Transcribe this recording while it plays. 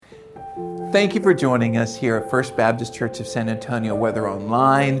Thank you for joining us here at First Baptist Church of San Antonio, whether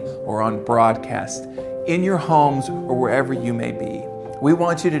online or on broadcast, in your homes or wherever you may be. We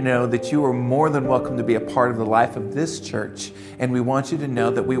want you to know that you are more than welcome to be a part of the life of this church, and we want you to know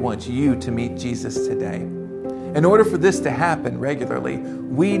that we want you to meet Jesus today. In order for this to happen regularly,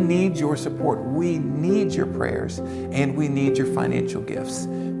 we need your support, we need your prayers, and we need your financial gifts.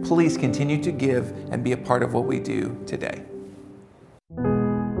 Please continue to give and be a part of what we do today.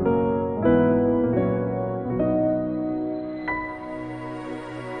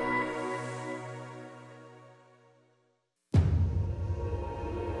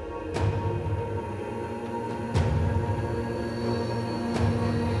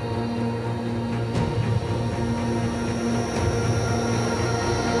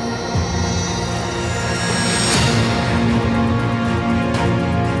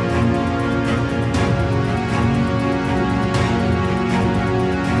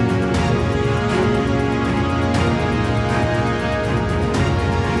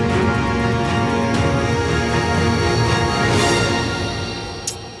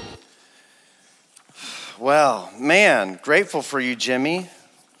 Well, man, grateful for you, Jimmy.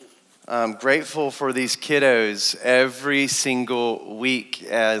 I'm grateful for these kiddos every single week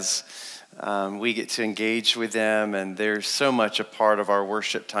as we get to engage with them, and they're so much a part of our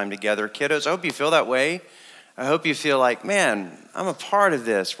worship time together. Kiddos, I hope you feel that way. I hope you feel like, man, I'm a part of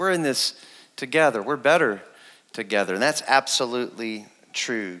this. We're in this together. We're better together, and that's absolutely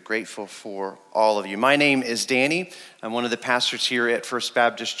true. Grateful for all of you. My name is Danny. I'm one of the pastors here at First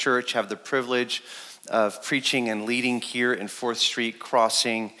Baptist Church. Have the privilege of preaching and leading here in 4th Street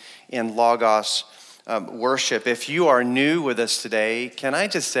Crossing in LOGOS worship. If you are new with us today, can I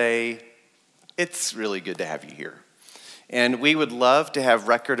just say it's really good to have you here. And we would love to have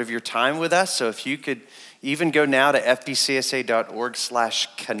record of your time with us. So if you could even go now to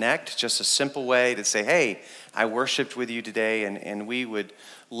fbcsa.org/connect, just a simple way to say, hey, I worshiped with you today, and we would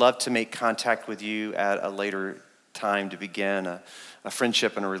love to make contact with you at a later time to begin a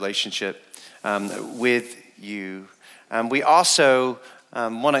friendship and a relationship with you. We also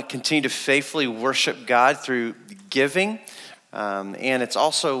want to continue to faithfully worship God through giving. And it's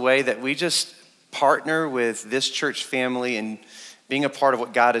also a way that we just partner with this church family and being a part of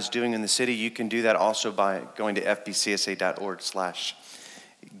what God is doing in the city. You can do that also by going to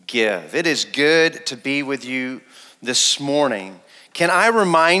fbcsa.org/give. It is good to be with you this morning. Can I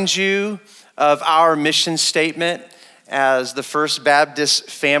remind you of our mission statement as the First Baptist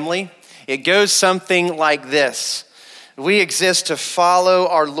family? It goes something like this. We exist to follow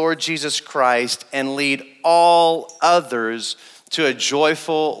our Lord Jesus Christ and lead all others to a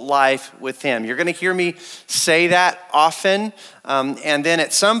joyful life with Him. You're going to hear me say that often, and then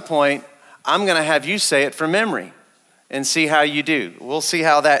at some point, I'm going to have you say it from memory and see how you do. We'll see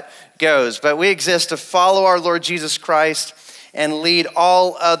how that goes. But we exist to follow our Lord Jesus Christ and lead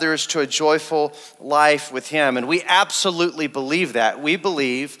all others to a joyful life with Him. And we absolutely believe that. We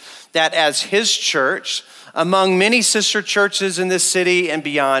believe that as His church, among many sister churches in this city and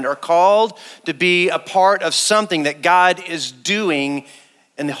beyond, are called to be a part of something that God is doing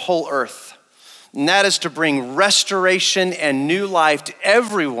in the whole earth. And that is to bring restoration and new life to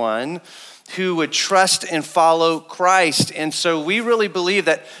everyone who would trust and follow Christ. And so we really believe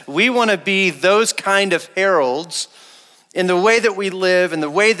that we want to be those kind of heralds in the way that we live, in the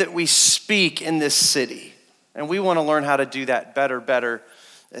way that we speak in this city. And we want to learn how to do that better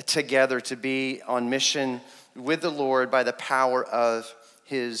together, to be on mission with the Lord by the power of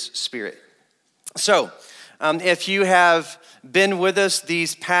His Spirit. So, if you have been with us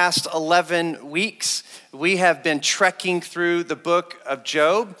these past 11 weeks, we have been trekking through the book of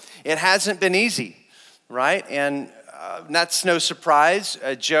Job. It hasn't been easy, right? And that's no surprise.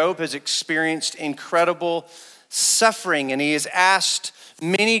 Job has experienced incredible suffering, and he has asked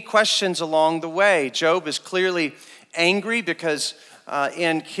many questions along the way. Job is clearly angry because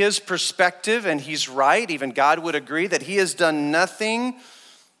in his perspective, and he's right, even God would agree, that he has done nothing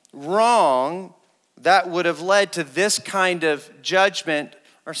wrong that would have led to this kind of judgment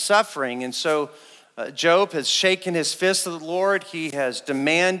or suffering. And so Job has shaken his fist at the Lord. He has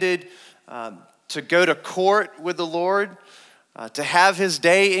demanded to go to court with the Lord, to have his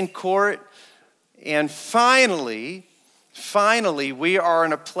day in court. And finally, we are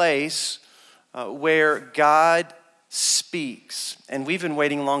in a place where God speaks. And we've been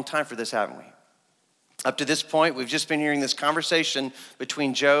waiting a long time for this, haven't we? Up to this point, we've just been hearing this conversation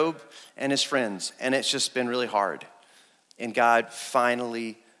between Job and his friends, and it's just been really hard. And God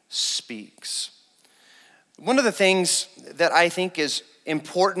finally speaks. One of the things that I think is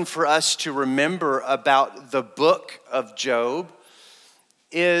important for us to remember about the book of Job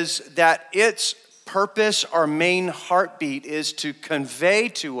is that its purpose, our main heartbeat, is to convey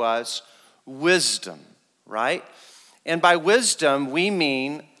to us wisdom, right? And by wisdom, we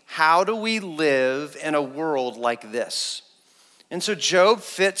mean, how do we live in a world like this? And so Job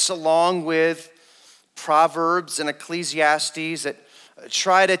fits along with Proverbs and Ecclesiastes that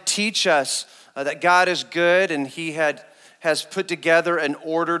try to teach us that God is good and he has put together an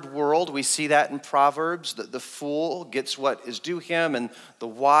ordered world. We see that in Proverbs, that the fool gets what is due him and the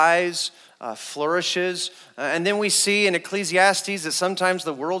wise flourishes. And then we see in Ecclesiastes that sometimes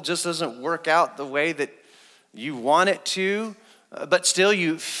the world just doesn't work out the way that you want it to, but still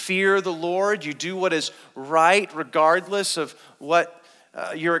you fear the Lord. You do what is right regardless of what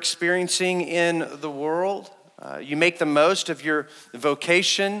you're experiencing in the world. You make the most of your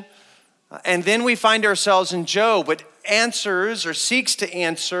vocation. And then we find ourselves in Job, which answers or seeks to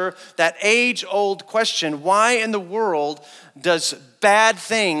answer that age-old question: why in the world does bad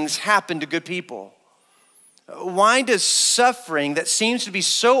things happen to good people? Why does suffering that seems to be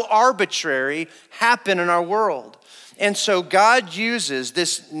so arbitrary happen in our world? And so God uses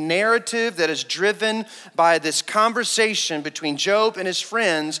this narrative that is driven by this conversation between Job and his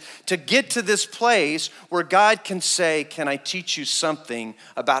friends to get to this place where God can say, can I teach you something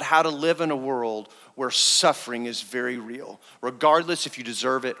about how to live in a world where suffering is very real, regardless if you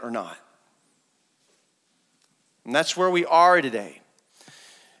deserve it or not? And that's where we are today.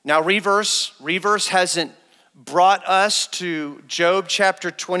 Now, Reverse hasn't brought us to Job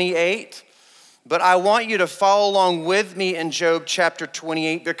chapter 28, but I want you to follow along with me in Job chapter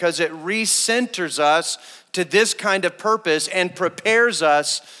 28 because it recenters us to this kind of purpose and prepares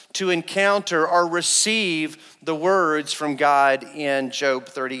us to encounter or receive the words from God in Job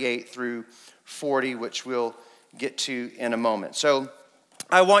 38 through 40, which we'll get to in a moment. So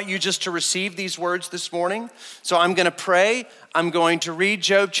I want you just to receive these words this morning. So I'm going to pray. I'm going to read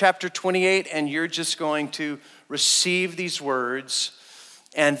Job chapter 28, and you're just going to receive these words.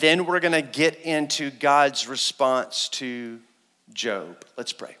 And then we're going to get into God's response to Job.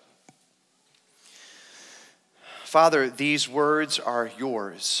 Let's pray. Father, these words are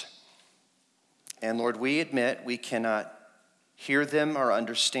yours. And Lord, we admit we cannot hear them or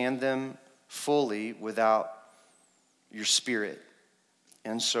understand them fully without your Spirit.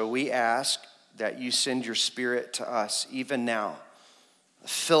 And so we ask that you send your Spirit to us even now.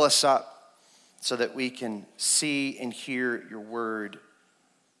 Fill us up so that we can see and hear your word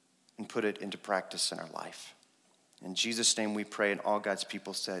and put it into practice in our life. In Jesus' name we pray, and all God's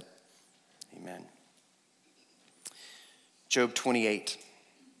people said, amen. Job 28.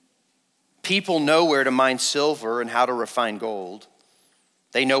 People know where to mine silver and how to refine gold.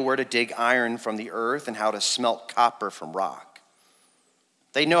 They know where to dig iron from the earth and how to smelt copper from rock.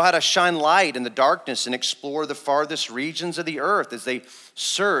 They know how to shine light in the darkness and explore the farthest regions of the earth as they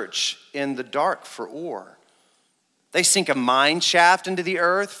search in the dark for ore. They sink a mine shaft into the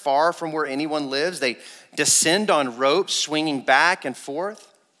earth far from where anyone lives. They descend on ropes swinging back and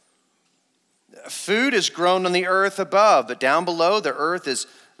forth. Food is grown on the earth above, but down below the earth is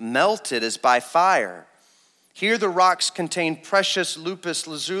melted as by fire. Here the rocks contain precious lapis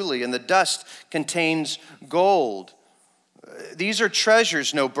lazuli, and the dust contains gold. These are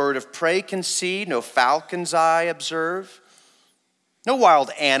treasures no bird of prey can see, no falcon's eye observe. No wild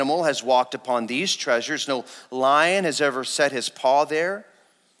animal has walked upon these treasures. No lion has ever set his paw there.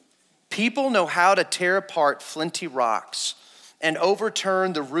 People know how to tear apart flinty rocks and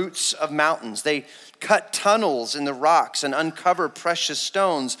overturn the roots of mountains. They cut tunnels in the rocks and uncover precious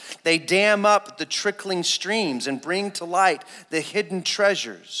stones. They dam up the trickling streams and bring to light the hidden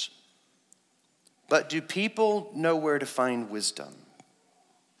treasures. But do people know where to find wisdom,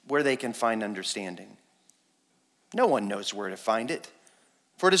 where they can find understanding? No one knows where to find it,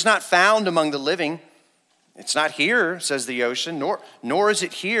 for it is not found among the living. It's not here, says the ocean, nor is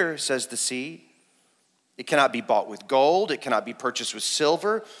it here, says the sea. It cannot be bought with gold. It cannot be purchased with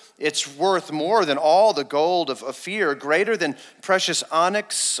silver. It's worth more than all the gold of Ophir, greater than precious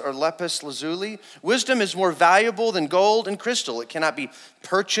onyx or lapis lazuli. Wisdom is more valuable than gold and crystal. It cannot be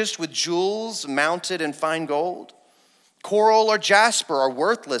purchased with jewels mounted in fine gold. Coral or jasper are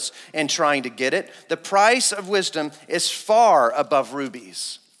worthless in trying to get it. The price of wisdom is far above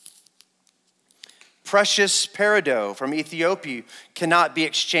rubies. Precious peridot from Ethiopia cannot be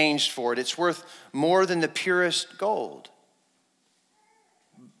exchanged for it. It's worth more than the purest gold.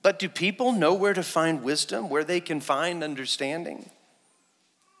 But do people know where to find wisdom, where they can find understanding?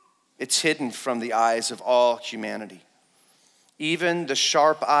 It's hidden from the eyes of all humanity. Even the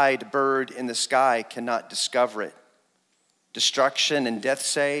sharp-eyed bird in the sky cannot discover it. Destruction and death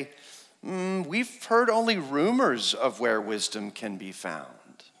say, we've heard only rumors of where wisdom can be found.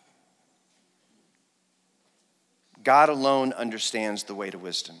 God alone understands the way to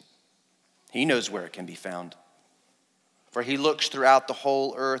wisdom. He knows where it can be found. For he looks throughout the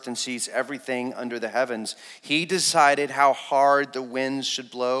whole earth and sees everything under the heavens. He decided how hard the winds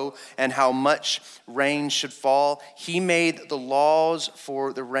should blow and how much rain should fall. He made the laws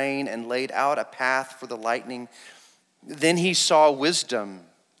for the rain and laid out a path for the lightning. Then he saw wisdom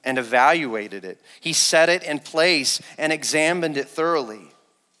and evaluated it. He set it in place and examined it thoroughly.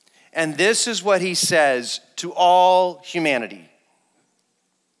 And this is what he says to all humanity.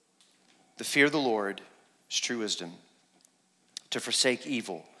 The fear of the Lord is true wisdom. To forsake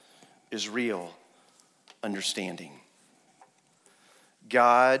evil is real understanding.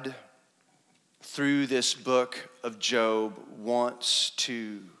 God, through this book of Job, wants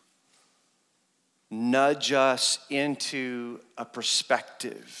to nudge us into a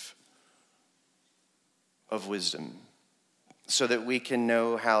perspective of wisdom so that we can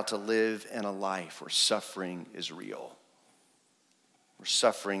know how to live in a life where suffering is real. Where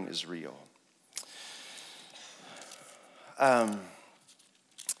suffering is real.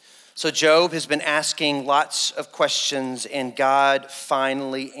 So Job has been asking lots of questions, and God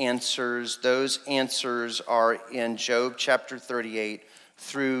finally answers. Those answers are in Job chapter 38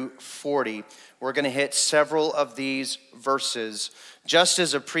 through 40. We're going to hit several of these verses. Just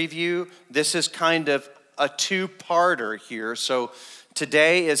as a preview, this is kind of a two-parter here. So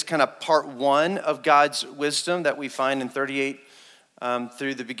today is kind of part one of God's wisdom that we find in 38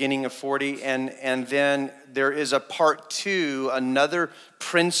 through the beginning of 40. And then there is a part two, another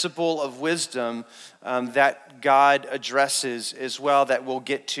principle of wisdom that God addresses as well that we'll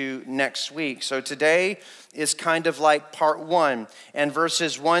get to next week. So today is kind of like part one, and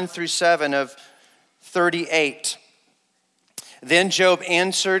verses 1 through 7 of 38. Then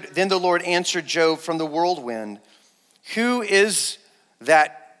the Lord answered Job from the whirlwind. Who is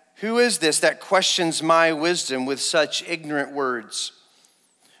this that questions my wisdom with such ignorant words?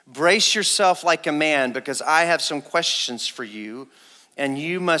 Brace yourself like a man, because I have some questions for you, and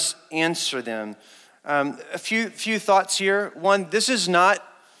you must answer them. A few thoughts here. One, this is not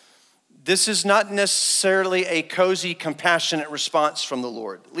necessarily a cozy, compassionate response from the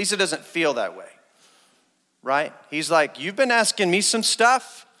Lord. At least it doesn't feel that way, right? He's like, you've been asking me some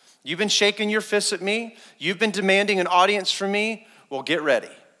stuff. You've been shaking your fists at me. You've been demanding an audience from me. Well, get ready,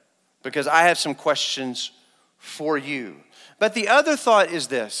 because I have some questions for you. But the other thought is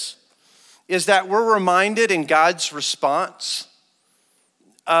this, is that we're reminded in God's response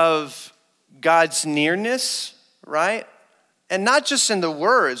of God's nearness, right? And not just in the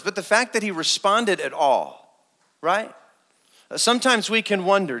words, but the fact that he responded at all, right? Sometimes we can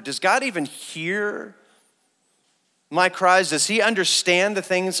wonder, does God even hear my cries? Does he understand the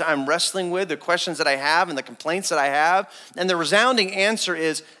things I'm wrestling with, the questions that I have and the complaints that I have? And the resounding answer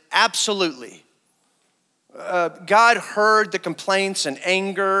is absolutely. God heard the complaints and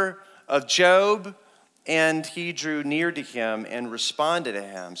anger of Job, and he drew near to him and responded to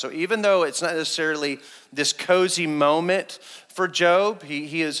him. So even though it's not necessarily this cozy moment for Job,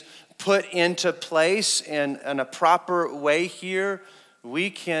 he is put into place in a proper way here, we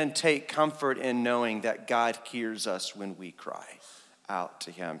can take comfort in knowing that God hears us when we cry out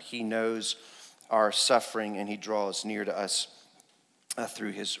to him. He knows our suffering, and he draws near to us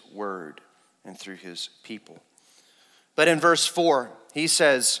through his word and through his people. But in verse 4, he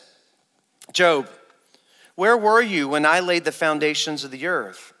says, Job, where were you when I laid the foundations of the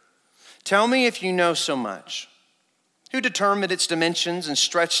earth? Tell me if you know so much. Who determined its dimensions and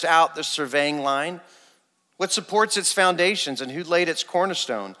stretched out the surveying line? What supports its foundations, and who laid its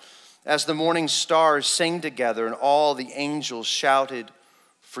cornerstone? As the morning stars sang together and all the angels shouted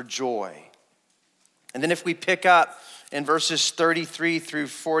for joy. And then if we pick up in verses 33 through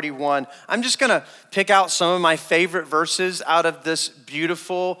 41, I'm just going to pick out some of my favorite verses out of this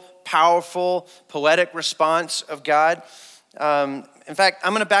beautiful, powerful, poetic response of God. In fact,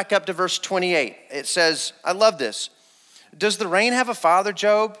 I'm going to back up to verse 28. It says, I love this. Does the rain have a father,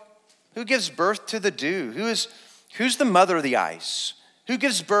 Job? Who gives birth to the dew? Who's the mother of the ice? Who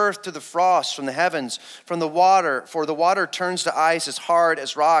gives birth to the frost from the heavens, from the water? For the water turns to ice as hard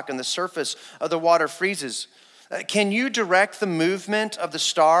as rock, and the surface of the water freezes. Can you direct the movement of the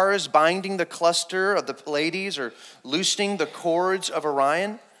stars, binding the cluster of the Pleiades, or loosening the cords of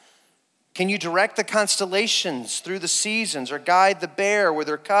Orion? Can you direct the constellations through the seasons, or guide the bear with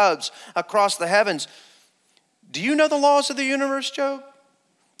her cubs across the heavens? Do you know the laws of the universe, Job?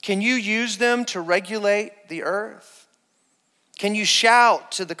 Can you use them to regulate the earth? Can you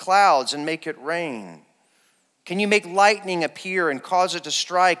shout to the clouds and make it rain? Can you make lightning appear and cause it to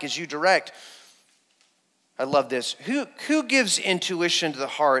strike as you direct? I love this. Who gives intuition to the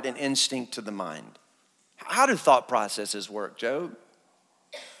heart and instinct to the mind? How do thought processes work, Job?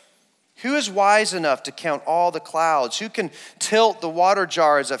 Who is wise enough to count all the clouds? Who can tilt the water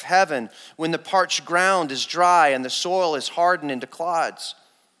jars of heaven when the parched ground is dry and the soil is hardened into clods?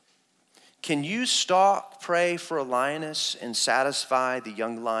 Can you stalk prey for a lioness and satisfy the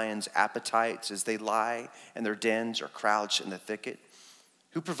young lion's appetites as they lie in their dens or crouch in the thicket?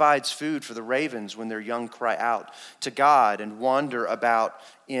 Who provides food for the ravens when their young cry out to God and wander about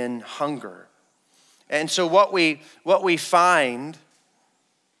in hunger? And so what we find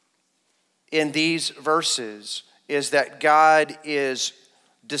in these verses is that God is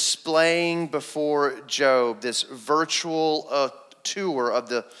displaying before Job this virtual tour of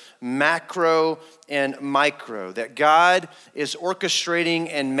the macro and micro, that God is orchestrating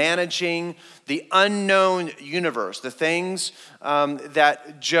and managing the unknown universe, the things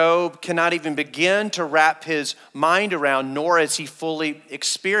that Job cannot even begin to wrap his mind around, nor has he fully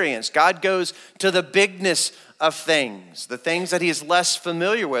experienced. God goes to the bigness of things, the things that he is less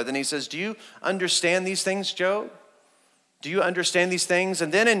familiar with, and he says, do you understand these things, Job? Do you understand these things?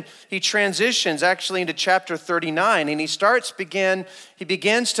 And then he transitions actually into chapter 39, and he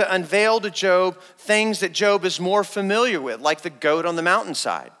begins to unveil to Job things that Job is more familiar with, like the goat on the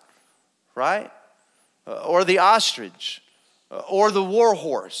mountainside, right? Or the ostrich, or the war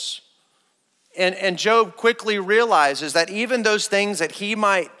horse. And Job quickly realizes that even those things that he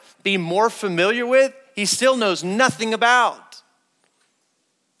might be more familiar with, he still knows nothing about.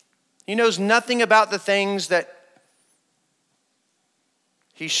 He knows nothing about the things that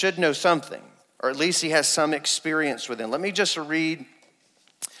he should know something, or at least he has some experience with them. Let me just read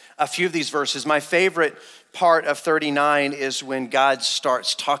a few of these verses. My favorite part of 39 is when God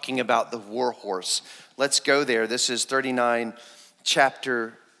starts talking about the war horse. Let's go there. This is 39,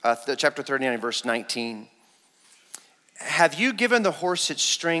 chapter 39, verse 19. Have you given the horse its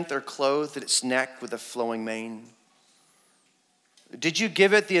strength or clothed its neck with a flowing mane? Did you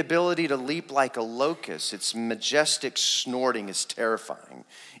give it the ability to leap like a locust? Its majestic snorting is terrifying.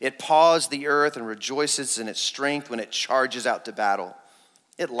 It paws the earth and rejoices in its strength when it charges out to battle.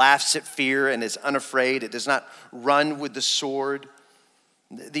 It laughs at fear and is unafraid. It does not run with the sword.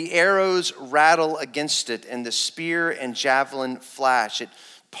 The arrows rattle against it, and the spear and javelin flash. It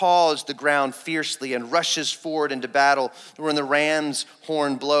paws the ground fiercely and rushes forward into battle. When the ram's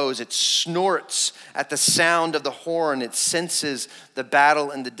horn blows, it snorts at the sound of the horn. It senses the battle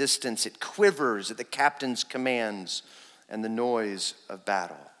in the distance. It quivers at the captain's commands and the noise of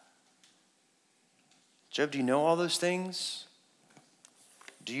battle. Job, do you know all those things?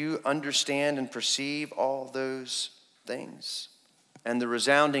 Do you understand and perceive all those things? And the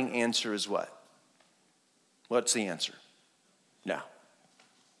resounding answer is what? What's the answer? No.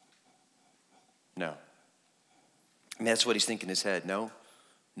 No. And that's what he's thinking in his head. No.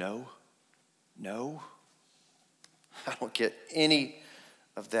 I don't get any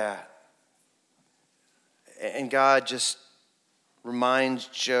of that. And God just reminds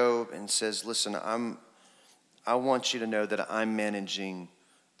Job and says, listen, I want you to know that I'm managing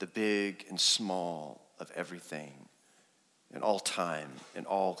the big and small of everything in all time, in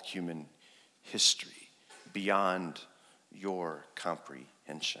all human history, beyond your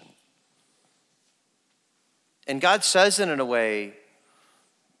comprehension. And God says it in a way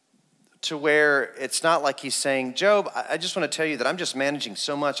to where it's not like he's saying, Job, I just want to tell you that I'm just managing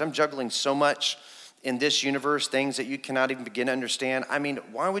so much. I'm juggling so much in this universe, things that you cannot even begin to understand. I mean,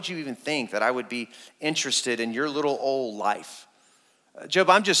 why would you even think that I would be interested in your little old life? Job,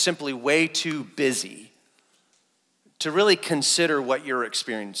 I'm just simply way too busy to really consider what you're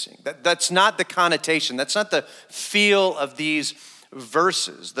experiencing. That's not the connotation. That's not the feel of these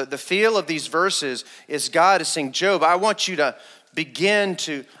verses. The feel of these verses is God is saying, Job, I want you to begin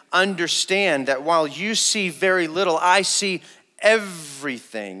to understand that while you see very little, I see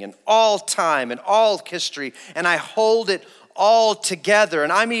everything and all time and all history, and I hold it all together,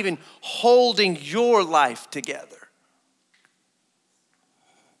 and I'm even holding your life together.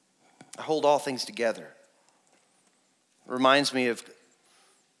 I hold all things together. It reminds me of,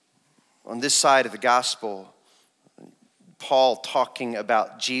 on this side of the gospel, Paul talking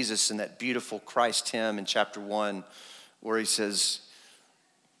about Jesus in that beautiful Christ hymn in chapter 1, where he says,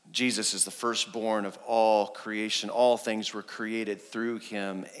 Jesus is the firstborn of all creation. All things were created through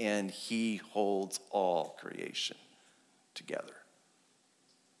him, and he holds all creation together.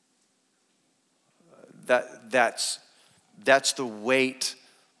 That's the weight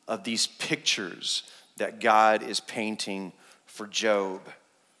of these pictures that God is painting for Job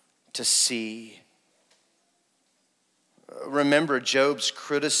to see. Remember Job's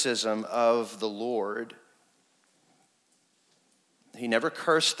criticism of the Lord. He never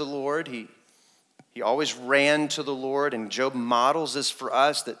cursed the Lord. He He always ran to the Lord, and Job models this for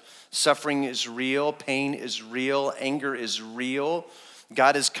us, that suffering is real, pain is real, anger is real.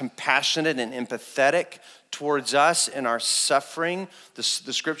 God is compassionate and empathetic towards us in our suffering. The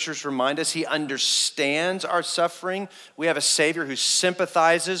scriptures remind us he understands our suffering. We have a Savior who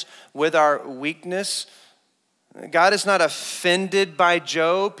sympathizes with our weakness. God is not offended by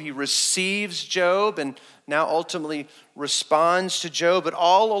Job. He receives Job and now ultimately responds to Job. But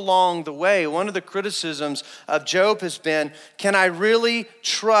all along the way, one of the criticisms of Job has been, can I really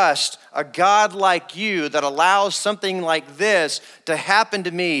trust a God like you that allows something like this to happen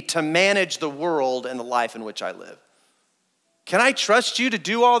to me to manage the world and the life in which I live? Can I trust you to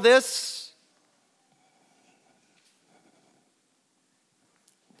do all this?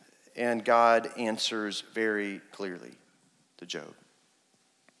 And God answers very clearly to Job.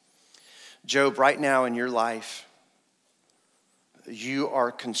 Job, right now in your life, you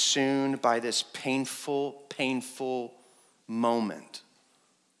are consumed by this painful, painful moment.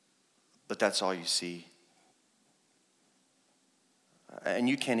 But that's all you see. And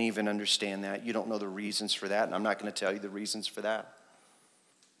you can't even understand that. You don't know the reasons for that, and I'm not going to tell you the reasons for that.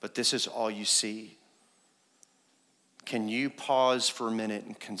 But this is all you see. Can you pause for a minute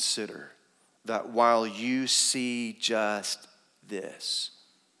and consider that while you see just this,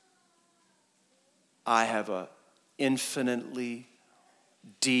 I have an infinitely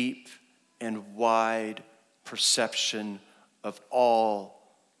deep and wide perception of all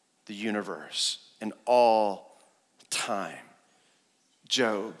the universe and all time.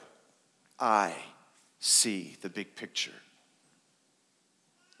 Job, I see the big picture.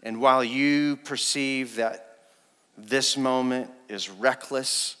 And while you perceive that this moment is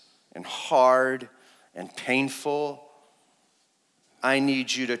reckless and hard and painful, I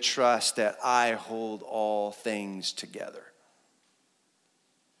need you to trust that I hold all things together.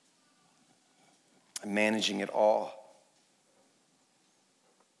 I'm managing it all.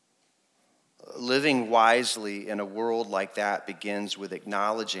 Living wisely in a world like that begins with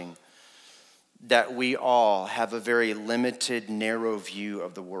acknowledging that we all have a very limited, narrow view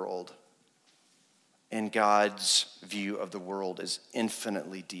of the world. And God's view of the world is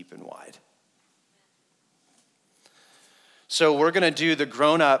infinitely deep and wide. So we're going to do the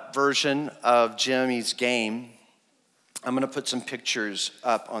grown-up version of Jimmy's game. I'm going to put some pictures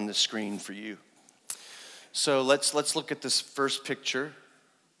up on the screen for you. So let's look at this first picture.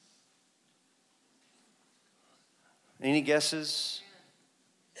 Any guesses?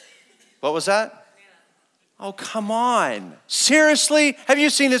 What was that? Oh, come on. Seriously? Have you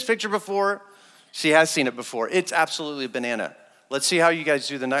seen this picture before? She has seen it before. It's absolutely a banana. Let's see how you guys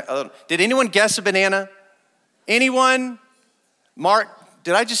do the night. Did anyone guess a banana? Anyone? Mark,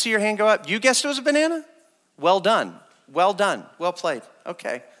 did I just see your hand go up? You guessed it was a banana? Well done. Well done. Well played.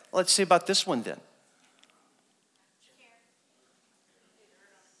 Okay. Let's see about this one then.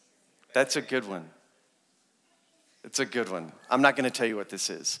 That's a good one. It's a good one. I'm not going to tell you what this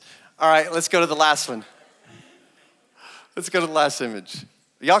is. All right, let's go to the last one. Let's go to the last image.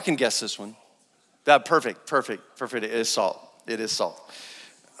 Y'all can guess this one. Perfect. It is salt. It is salt.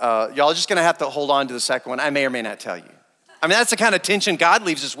 Y'all are just going to have to hold on to the second one. I may or may not tell you. I mean, that's the kind of tension God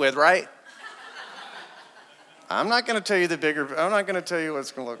leaves us with, right? I'm not going to tell you I'm not going to tell you what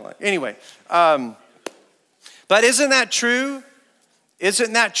it's going to look like. Anyway, but isn't that true?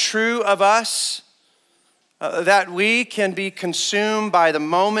 Isn't that true of us? That we can be consumed by the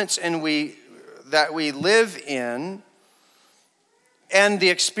moments that we live in, and the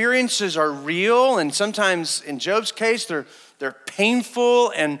experiences are real, and sometimes in Job's case, they're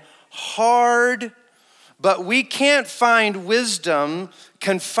painful and hard, but we can't find wisdom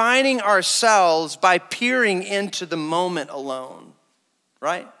confining ourselves by peering into the moment alone,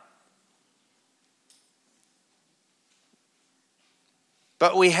 right?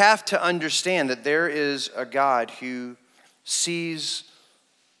 But we have to understand that there is a God who sees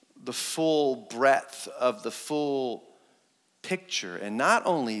the full breadth of the full picture. And not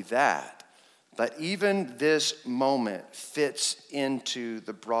only that, but even this moment fits into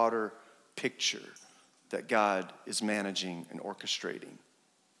the broader picture that God is managing and orchestrating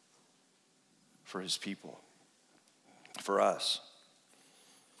for his people, for us.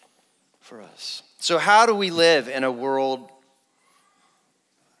 So how do we live in a world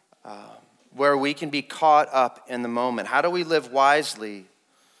where we can be caught up in the moment? How do we live wisely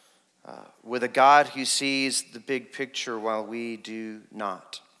with a God who sees the big picture while we do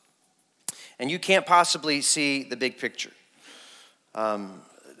not? And you can't possibly see the big picture.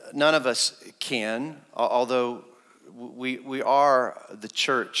 None of us can, although we are the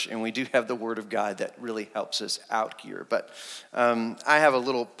church and we do have the Word of God that really helps us out here. But I have a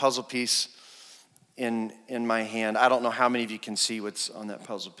little puzzle piece in my hand. I don't know how many of you can see what's on that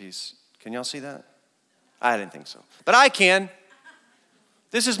puzzle piece. Can y'all see that? I didn't think so. But I can.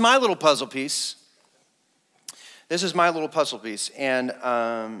 This is my little puzzle piece. This is my little puzzle piece. And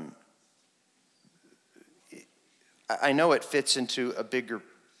I know it fits into a bigger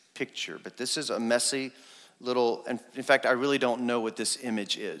picture, but this is a messy little, and in fact, I really don't know what this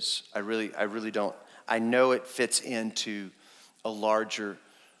image is. I really don't. I know it fits into a larger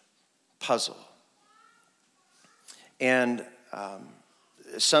puzzle. And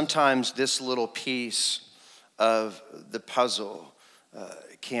sometimes this little piece of the puzzle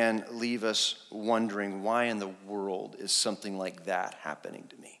can leave us wondering, why in the world is something like that happening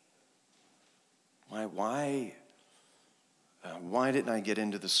to me? Why didn't I get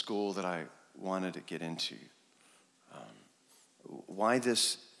into the school that I wanted to get into? Why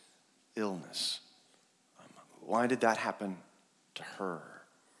this illness? Why did that happen to her?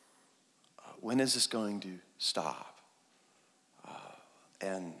 When is this going to stop?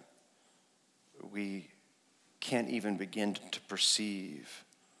 And we can't even begin to perceive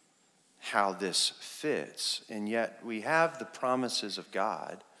how this fits. And yet we have the promises of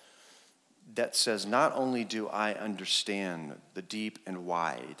God that says, not only do I understand the deep and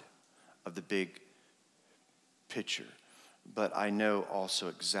wide of the big picture, but I know also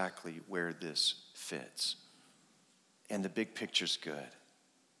exactly where this fits. And the big picture's good.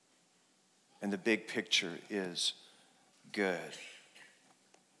 And the big picture is good.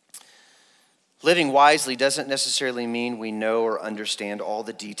 Living wisely doesn't necessarily mean we know or understand all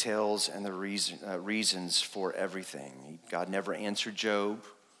the details and the reasons for everything. God never answered Job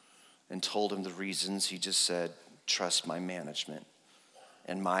and told him the reasons. He just said, trust my management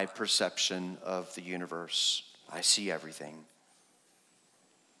and my perception of the universe. I see everything.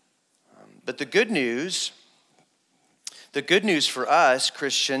 But the good news for us,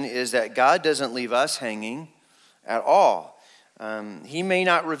 Christian, is that God doesn't leave us hanging at all. He may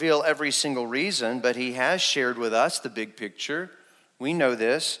not reveal every single reason, but he has shared with us the big picture. We know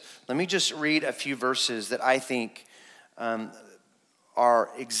this. Let me just read a few verses that I think are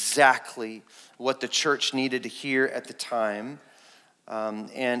exactly what the church needed to hear at the time.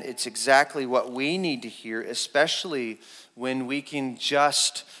 And it's exactly what we need to hear, especially when we can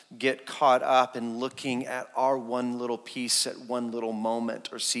just get caught up in looking at our one little piece at one little moment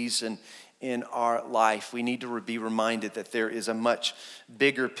or season in our life. We need to be reminded that there is a much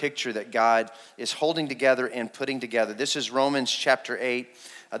bigger picture that God is holding together and putting together. This is Romans chapter 8.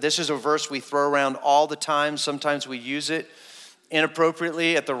 This is a verse we throw around all the time. Sometimes we use it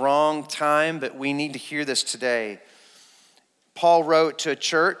inappropriately at the wrong time, but we need to hear this today. Paul wrote to a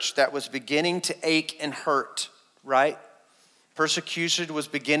church that was beginning to ache and hurt, right? Persecution was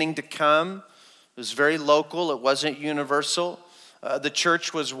beginning to come. It was very local. It wasn't universal. The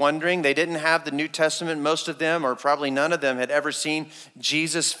church was wondering. They didn't have the New Testament. Most of them, or probably none of them, had ever seen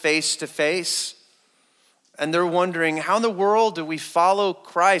Jesus face to face. And they're wondering, how in the world do we follow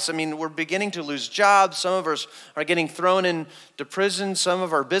Christ? I mean, we're beginning to lose jobs. Some of us are getting thrown into prison. Some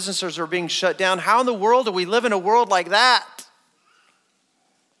of our businesses are being shut down. How in the world do we live in a world like that?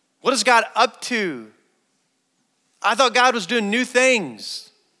 What is God up to? I thought God was doing new things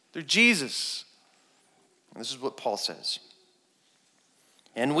through Jesus. And this is what Paul says.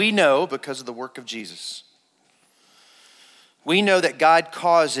 And we know, because of the work of Jesus, we know that God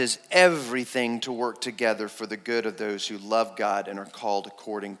causes everything to work together for the good of those who love God and are called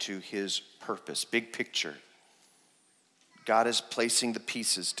according to his purpose. Big picture. God is placing the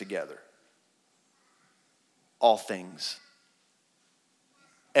pieces together. All things.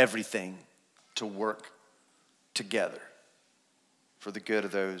 Everything to work together for the good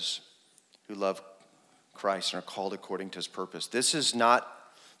of those who love Christ and are called according to his purpose. This is not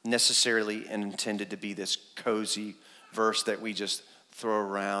necessarily intended to be this cozy verse that we just throw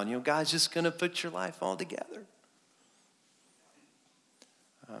around. You know, God's just going to put your life all together.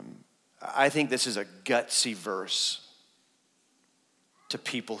 I think this is a gutsy verse to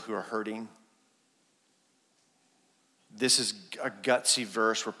people who are hurting. This is a gutsy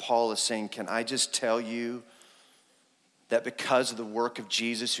verse where Paul is saying, can I just tell you that because of the work of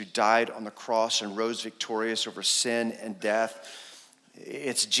Jesus who died on the cross and rose victorious over sin and death,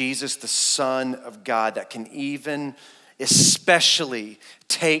 it's Jesus, the Son of God, that can even especially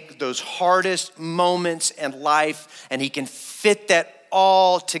take those hardest moments in life and he can fit that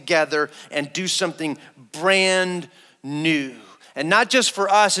all together and do something brand new. And not just for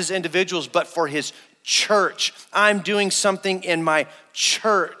us as individuals, but for his church. I'm doing something in my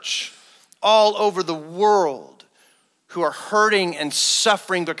church all over the world who are hurting and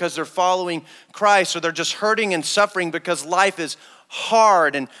suffering because they're following Christ, or they're just hurting and suffering because life is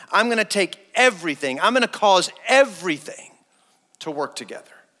hard, and I'm going to take everything. I'm going to cause everything to work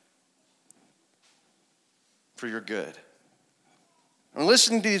together for your good. And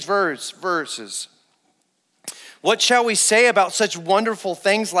listening to these verses, what shall we say about such wonderful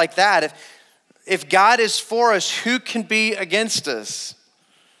things like that? If God is for us, who can be against us?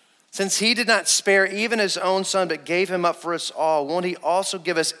 Since he did not spare even his own son, but gave him up for us all, won't he also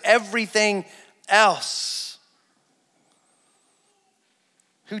give us everything else?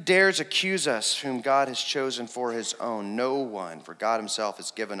 Who dares accuse us whom God has chosen for his own? No one, for God himself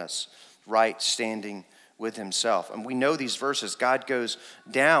has given us right standing with himself. And we know these verses. God goes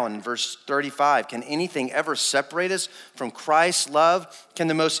down in verse 35. Can anything ever separate us from Christ's love? Can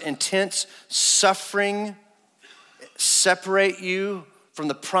the most intense suffering separate you from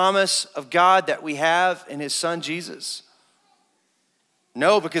the promise of God that we have in his son Jesus?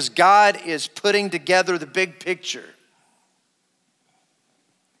 No, because God is putting together the big picture.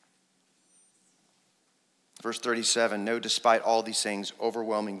 Verse 37, no, despite all these things,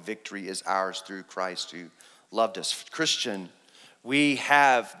 overwhelming victory is ours through Christ who loved us. Christian, we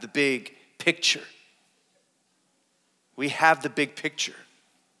have the big picture. We have the big picture.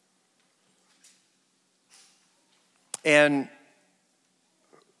 And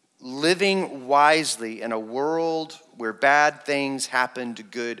living wisely in a world where bad things happen to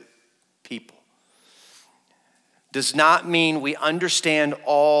good people does not mean we understand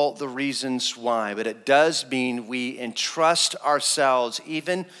all the reasons why, but it does mean we entrust ourselves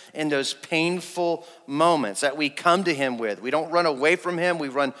even in those painful moments that we come to him with. We don't run away from him, we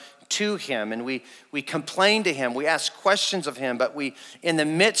run to him, and we complain to him, we ask questions of him, but in the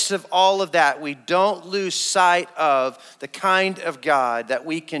midst of all of that, we don't lose sight of the kind of God that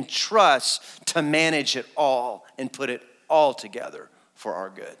we can trust to manage it all and put it all together for our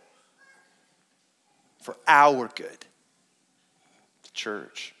good. For our good. The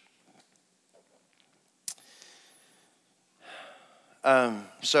church.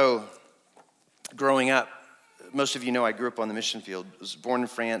 So, growing up, most of you know I grew up on the mission field. I was born in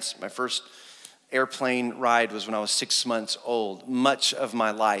France. My first airplane ride was when I was 6 months old. Much of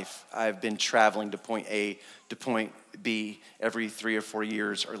my life, I've been traveling to point A to point B every 3 or 4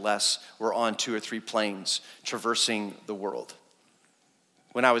 years or less. We're on 2 or 3 planes traversing the world.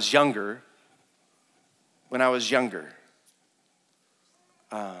 When I was younger,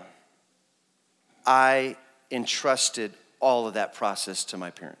 I entrusted all of that process to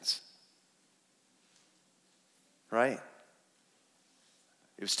my parents. Right?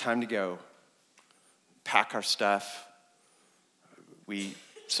 It was time to go. Pack our stuff.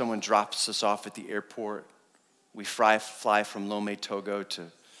 Someone drops us off at the airport. We fly from Lomé, Togo to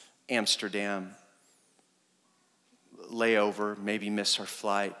Amsterdam. Layover, maybe miss our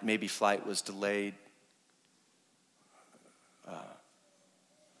flight. Maybe flight was delayed.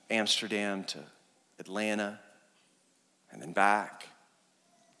 Amsterdam to Atlanta, and then back.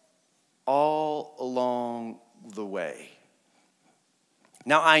 All along the way.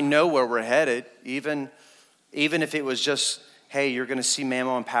 Now I know where we're headed, even if it was just, hey, you're going to see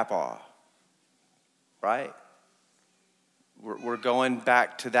Mama and Papa, right? We're going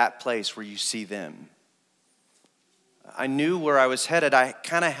back to that place where you see them. I knew where I was headed. I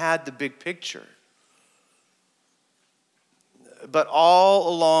kind of had the big picture. But all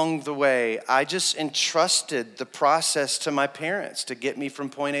along the way, I just entrusted the process to my parents to get me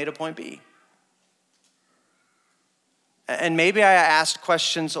from point A to point B. And maybe I asked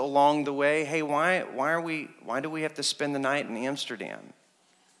questions along the way. Hey, why do we have to spend the night in Amsterdam?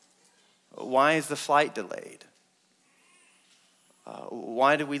 Why is the flight delayed?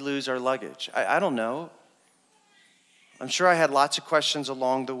 Why did we lose our luggage? I don't know. I'm sure I had lots of questions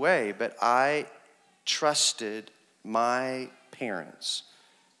along the way, but I trusted my parents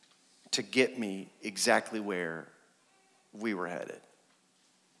to get me exactly where we were headed.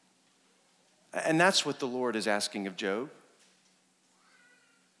 And that's what the Lord is asking of Job.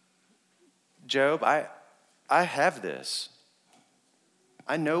 Job, I have this.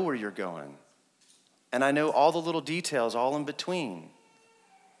 I know where you're going. And I know all the little details all in between.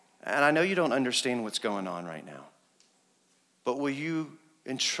 And I know you don't understand what's going on right now. But will you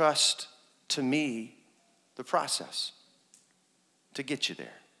entrust to me the process to get you there?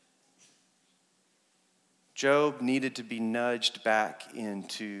 Job needed to be nudged back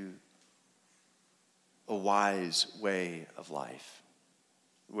into a wise way of life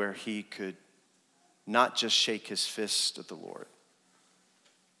where he could not just shake his fist at the Lord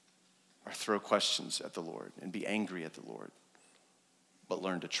or throw questions at the Lord and be angry at the Lord, but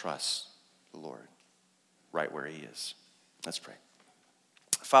learn to trust the Lord right where he is. Let's pray.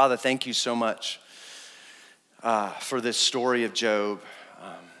 Father, thank you so much for this story of Job.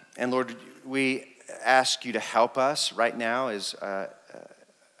 And Lord, we ask you to help us right now as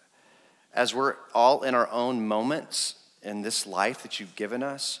we're all in our own moments in this life that you've given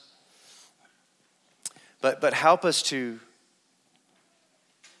us. But help us to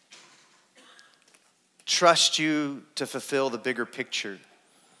trust you to fulfill the bigger picture,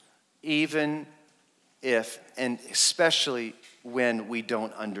 even if, and especially when we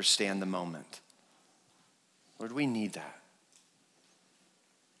don't understand the moment. Lord, we need that.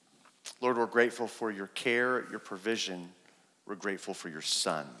 Lord, we're grateful for your care, your provision. We're grateful for your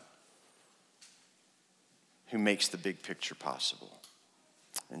Son, who makes the big picture possible.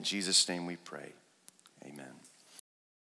 In Jesus' name we pray. Amen.